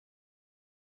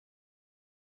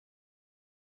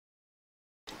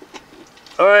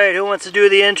Alright, who wants to do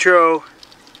the intro?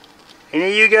 Any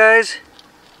of you guys?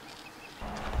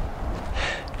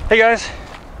 Hey guys,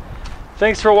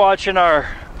 thanks for watching our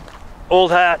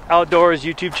Old Hat Outdoors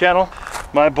YouTube channel.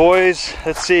 My boys,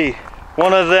 let's see,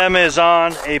 one of them is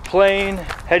on a plane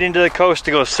heading to the coast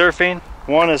to go surfing.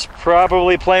 One is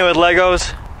probably playing with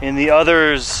Legos, and the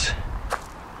other's,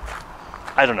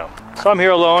 I don't know. So I'm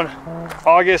here alone,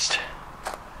 August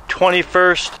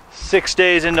 21st, 6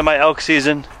 days into my elk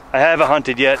season. I haven't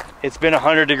hunted yet. It's been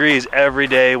 100 degrees every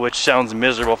day, which sounds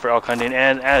miserable for elk hunting,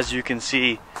 and as you can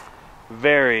see,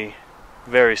 very,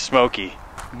 very smoky.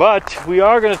 But we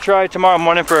are gonna try tomorrow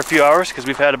morning for a few hours because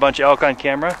we've had a bunch of elk on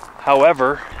camera.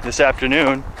 However, this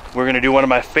afternoon, we're gonna do one of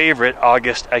my favorite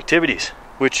August activities,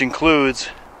 which includes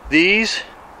these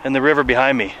and the river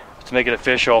behind me. To make it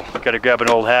official, gotta grab an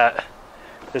old hat.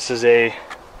 This is a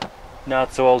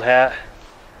not so old hat.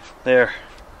 There,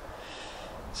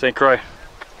 St. Croix.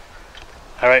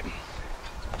 All right,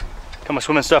 got my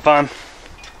swimming stuff on.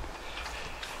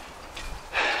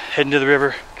 Heading to the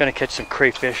river, gonna catch some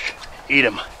crayfish, eat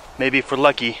them. Maybe if we're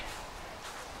lucky,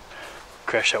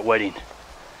 crash that wedding.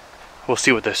 We'll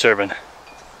see what they're serving.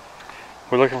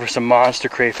 We're looking for some monster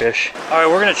crayfish. All right,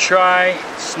 we're gonna try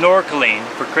snorkeling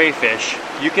for crayfish.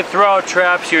 You can throw out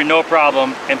traps here, no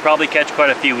problem, and probably catch quite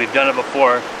a few. We've done it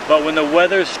before. But when the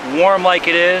weather's warm like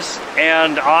it is,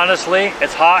 and honestly,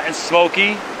 it's hot and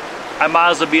smoky, I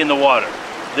might as well be in the water.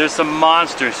 There's some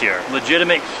monsters here.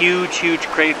 Legitimate huge, huge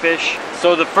crayfish.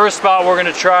 So the first spot we're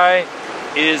gonna try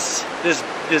is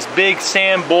this big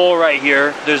sand bowl right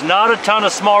here. There's not a ton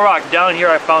of small rock. Down here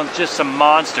I found just some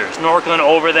monsters. Snorkeling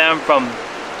over them from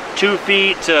 2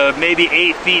 feet to maybe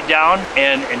 8 feet down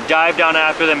and dive down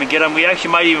after them and get them. We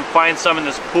actually might even find some in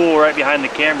this pool right behind the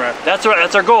camera. That's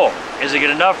our goal. Is it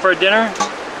good enough for a dinner?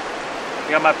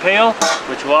 I got my pail,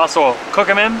 which we'll also cook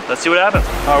them in. Let's see what happens.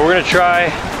 All right, we're gonna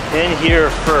try in here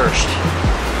first.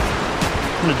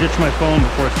 I'm gonna ditch my phone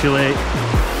before it's too late.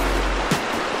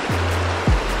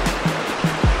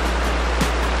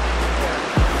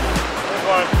 There's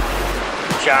one.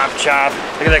 Chop, chop.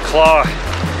 Look at that claw.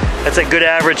 That's a good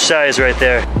average size right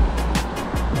there.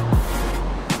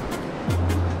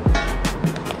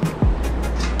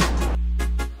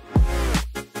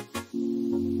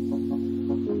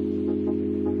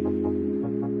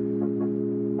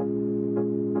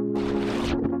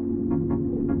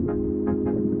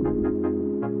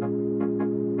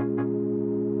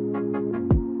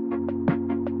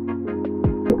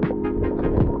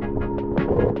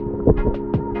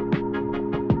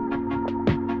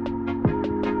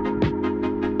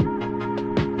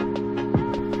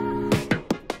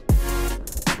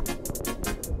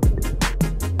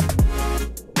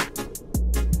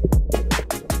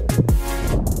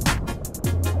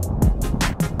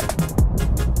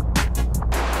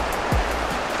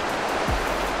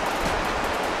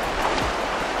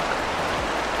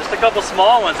 A couple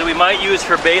small ones that we might use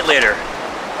for bait later.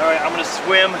 All right, I'm gonna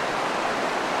swim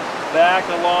back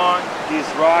along these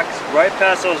rocks, right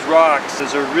past those rocks.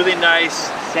 There's a really nice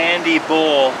sandy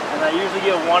bowl, and I usually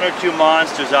get 1 or 2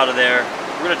 monsters out of there.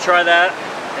 We're gonna try that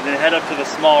and then head up to the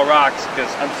small rocks because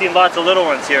I'm seeing lots of little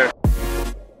ones here.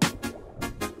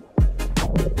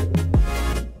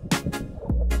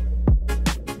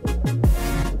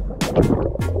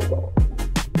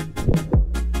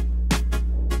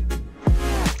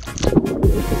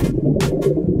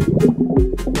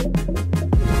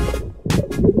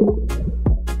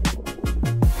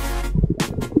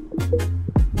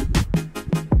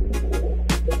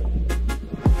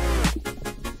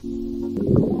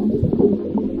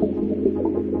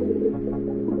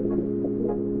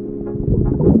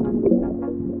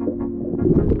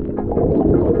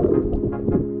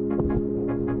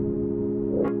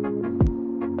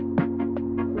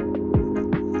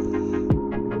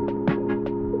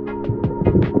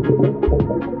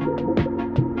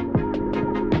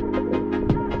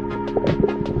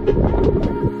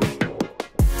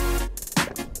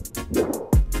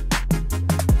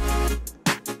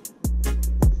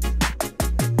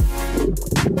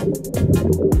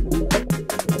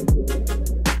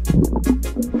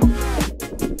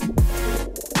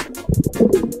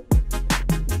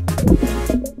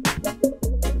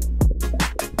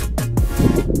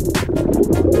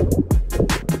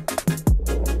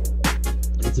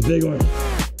 It's a big one.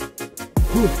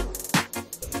 Whew.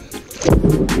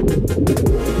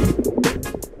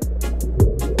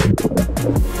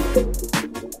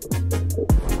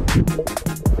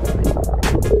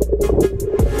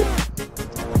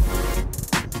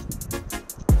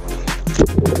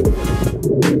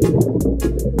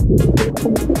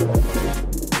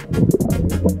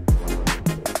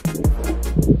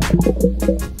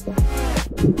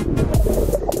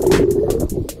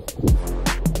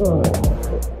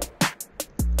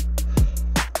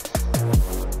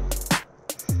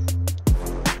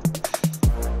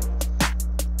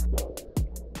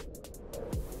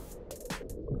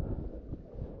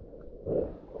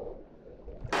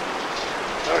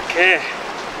 Okay.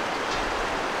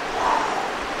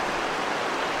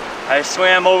 I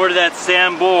swam over to that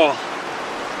sand bowl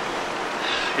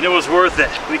and it was worth it.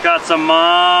 We caught some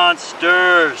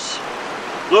monsters.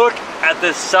 Look at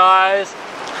the size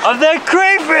of that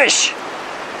crayfish.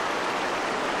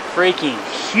 Freaking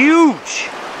huge.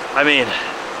 I mean,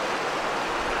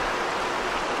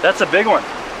 that's a big one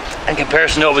in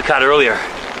comparison to what we caught earlier.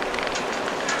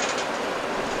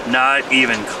 Not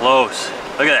even close.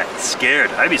 Look at that, scared.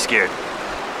 I'd be scared.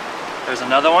 There's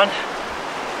another one.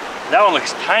 That one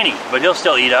looks tiny, but he'll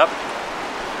still eat up.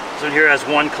 This one here has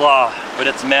one claw, but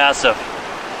it's massive.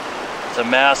 It's a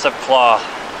massive claw.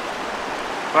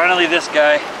 Finally this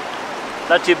guy,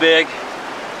 not too big,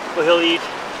 but he'll eat.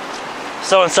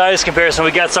 So in size comparison,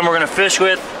 we got some we're gonna fish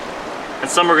with and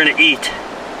some we're gonna eat.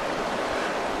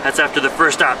 That's after the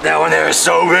first stop. That one there is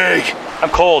so big. I'm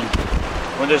cold.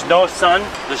 When there's no sun,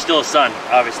 there's still a sun,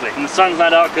 obviously. When the sun's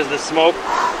not out because of the smoke,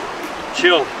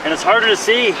 chilled. And it's harder to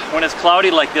see when it's cloudy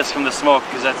like this from the smoke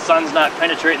because that sun's not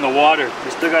penetrating the water.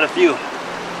 We still got a few.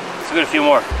 Still got a few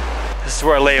more. This is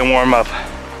where I lay and warm up.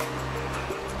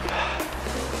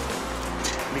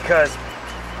 Because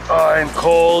I'm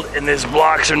cold and these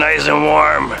blocks are nice and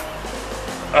warm.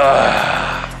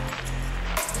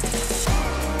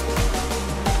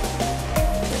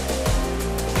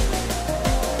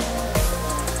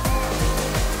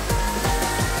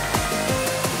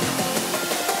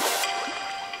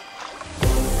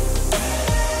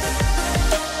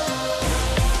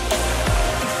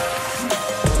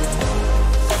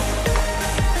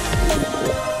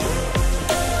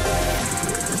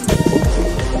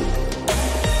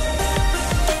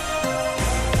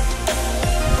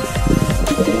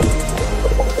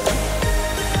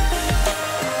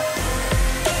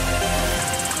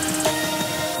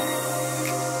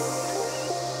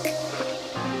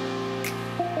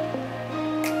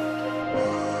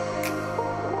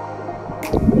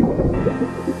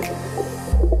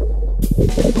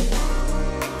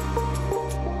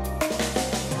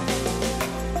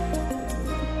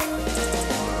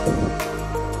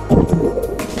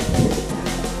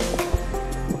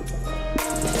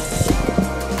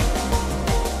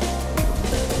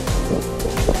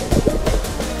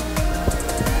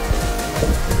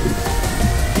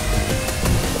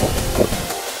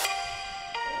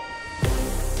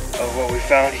 What we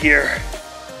found here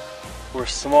were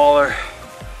smaller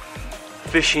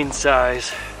fishing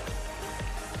size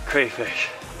crayfish.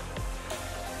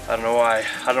 I don't know why.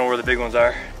 I don't know where the big ones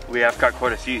are. We have caught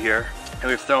quite a few here and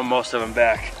we've thrown most of them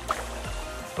back.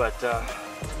 But a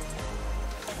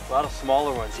lot of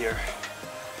smaller ones here.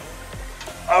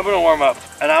 I'm gonna warm up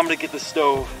and I'm gonna get the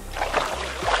stove.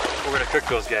 We're gonna cook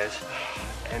those guys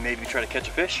and maybe try to catch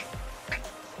a fish.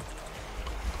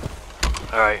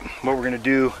 All right, what we're gonna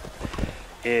do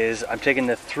is I'm taking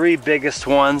the 3 biggest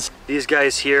ones. These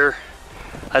guys here,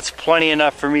 that's plenty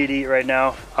enough for me to eat right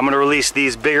now. I'm gonna release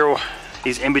these bigger,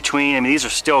 these in between. I mean, these are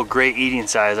still great eating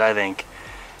size, I think.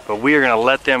 But we are gonna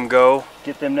let them go,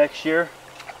 get them next year.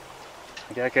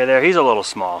 That guy there, he's a little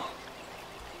small.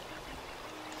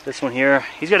 This one here,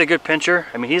 he's got a good pincher.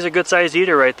 I mean, he's a good sized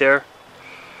eater right there.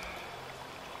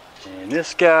 And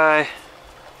this guy,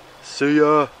 see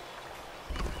ya.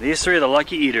 These 3 are the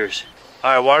lucky eaters. All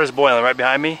right, water's boiling right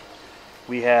behind me.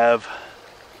 We have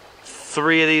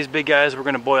 3 of these big guys we're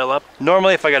gonna boil up.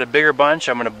 Normally, if I got a bigger bunch,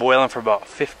 I'm gonna boil them for about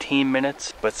 15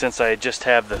 minutes. But since I just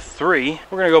have the 3,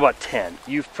 we're gonna go about 10.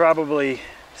 You've probably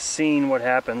seen what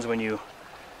happens when you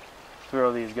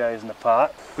throw these guys in the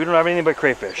pot. We don't have anything but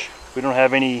crayfish. We don't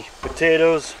have any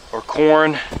potatoes or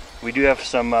corn. We do have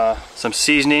some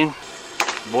seasoning.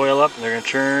 Boil up, and they're gonna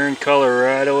turn color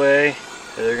right away.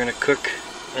 They're gonna cook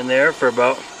in there for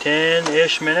about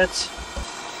 10-ish minutes.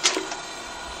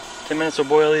 10 minutes will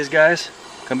boil these guys.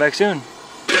 Come back soon.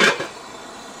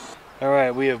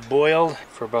 Alright, we have boiled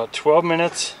for about 12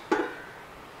 minutes.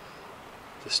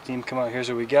 The steam come out. Here's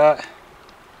what we got.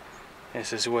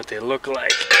 This is what they look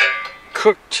like.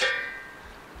 Cooked.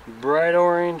 Bright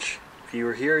orange. If you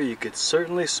were here, you could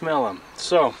certainly smell them.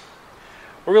 So,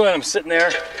 we're gonna let them sit in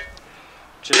there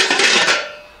just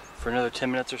for another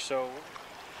 10 minutes or so.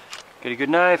 Get a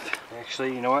good knife.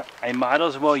 Actually, you know what? I might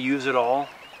as well use it all,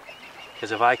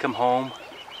 because if I come home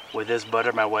with this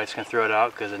butter, my wife's gonna throw it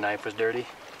out because the knife was dirty.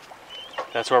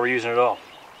 That's why we're using it all.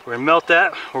 We're gonna melt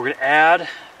that. We're gonna add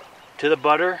to the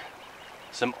butter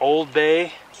some Old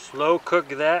Bay. Slow cook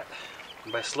that.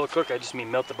 And by slow cook, I just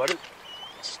mean melt the butter.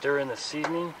 Stir in the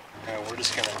seasoning. And we're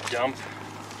just gonna dump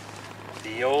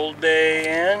the Old Bay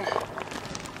in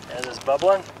as it's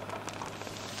bubbling.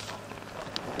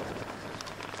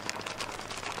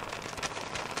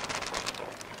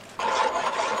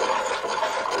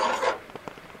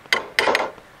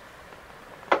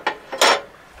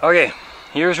 Okay,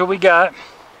 here's what we got.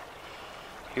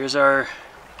 Here's our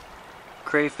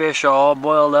crayfish all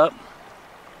boiled up.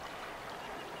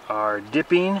 Our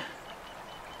dipping,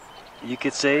 you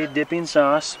could say dipping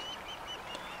sauce.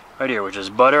 Right here, which is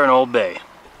butter and Old Bay.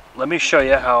 Let me show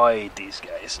you how I eat these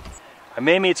guys. Our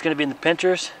main meat's gonna be in the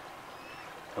pinchers.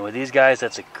 And with these guys,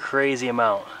 that's a crazy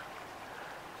amount.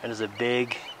 That is a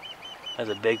big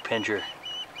pincher.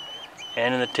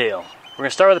 And in the tail. We're gonna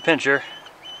start with the pincher.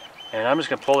 And I'm just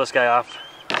gonna pull this guy off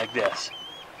like this.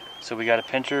 So we got a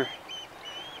pincher.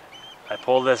 I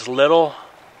pull this little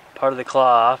part of the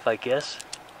claw off like this.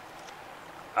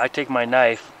 I take my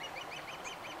knife,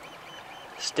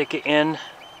 stick it in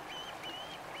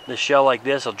the shell like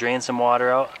this. I'll drain some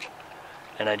water out.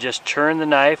 And I just turn the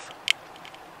knife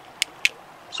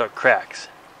so it cracks.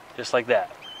 Just like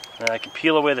that. And I can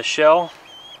peel away the shell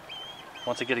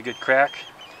once I get a good crack.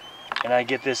 And I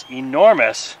get this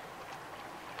enormous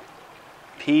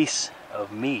piece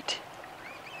of meat.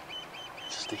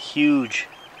 It's just a huge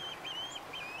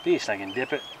piece. I can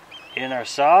dip it in our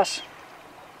sauce.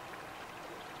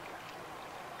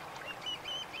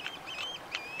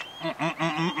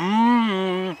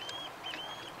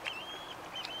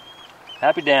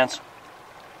 Happy dance.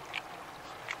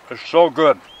 It's so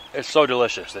good. It's so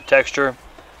delicious. The texture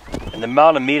and the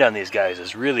amount of meat on these guys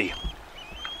is really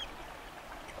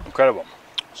incredible.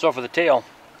 So for the tail,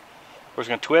 we're just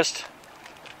going to twist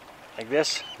like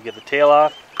this. You get the tail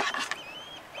off.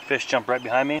 Fish jump right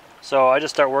behind me. So I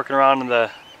just start working around in the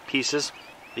pieces.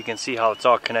 You can see how it's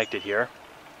all connected here.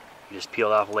 You just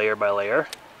peel off layer by layer.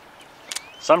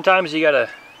 Sometimes you gotta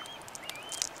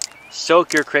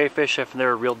soak your crayfish if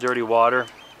they're real dirty water.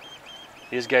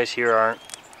 These guys here aren't.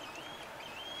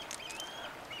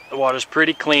 The water's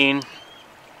pretty clean,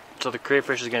 so the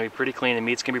crayfish is gonna be pretty clean. The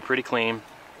meat's gonna be pretty clean.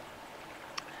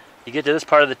 You get to this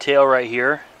part of the tail right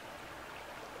here.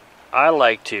 I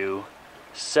like to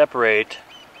separate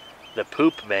the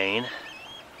poop vein,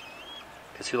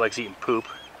 because who likes eating poop?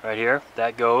 Right here,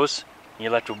 that goes, and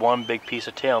you're left with one big piece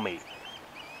of tail meat.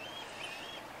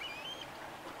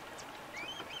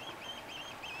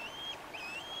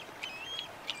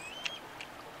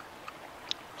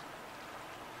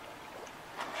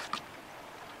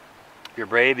 If you're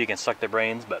brave, you can suck their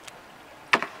brains, but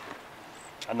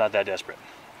I'm not that desperate.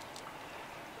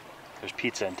 There's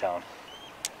pizza in town.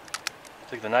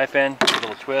 Take the knife in, give it a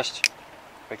little twist,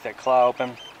 break that claw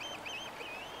open,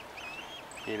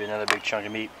 give you another big chunk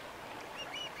of meat.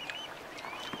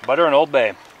 Butter and Old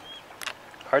Bay.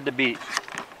 Hard to beat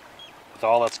with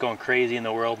all that's going crazy in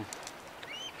the world.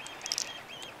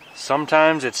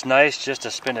 Sometimes it's nice just to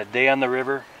spend a day on the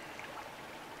river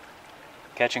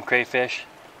catching crayfish,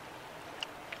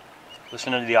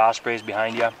 listening to the ospreys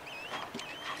behind you.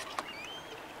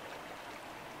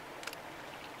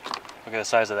 Look at the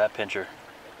size of that pincher.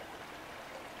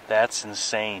 That's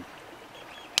insane.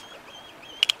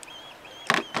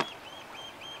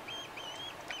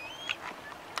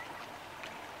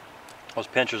 Those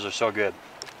pinchers are so good.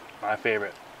 My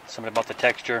favorite. Something about the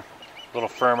texture, a little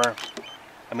firmer.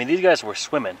 I mean, these guys were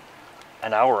swimming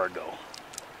an hour ago.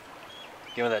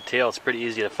 Given that tail, it's pretty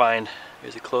easy to find.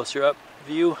 Here's a closer up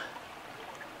view.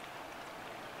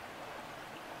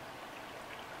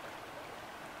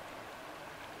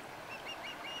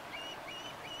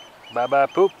 Bye bye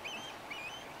poop.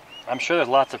 I'm sure there's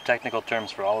lots of technical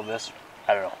terms for all of this.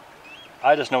 I don't know.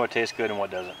 I just know what tastes good and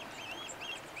what doesn't.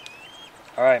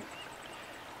 Alright.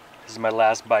 This is my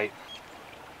last bite.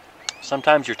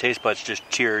 Sometimes your taste buds just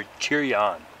cheer you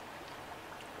on.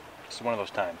 This is one of those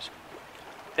times.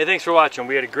 Hey, thanks for watching.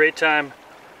 We had a great time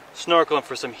snorkeling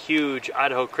for some huge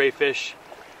Idaho crayfish.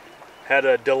 Had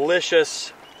a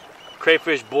delicious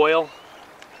crayfish boil.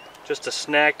 Just a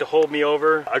snack to hold me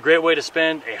over. A great way to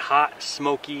spend a hot,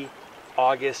 smoky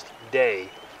August day.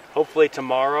 Hopefully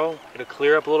tomorrow it'll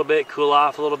clear up a little bit, cool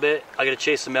off a little bit. I gotta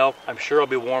chase some elk. I'm sure I'll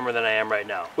be warmer than I am right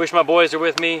now. Wish my boys are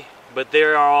with me, but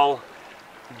they're all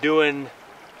doing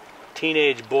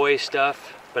teenage boy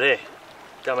stuff. But hey,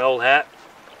 got my old hat.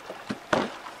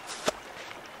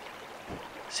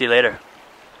 See you later.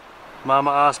 Mama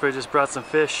Osprey just brought some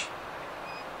fish.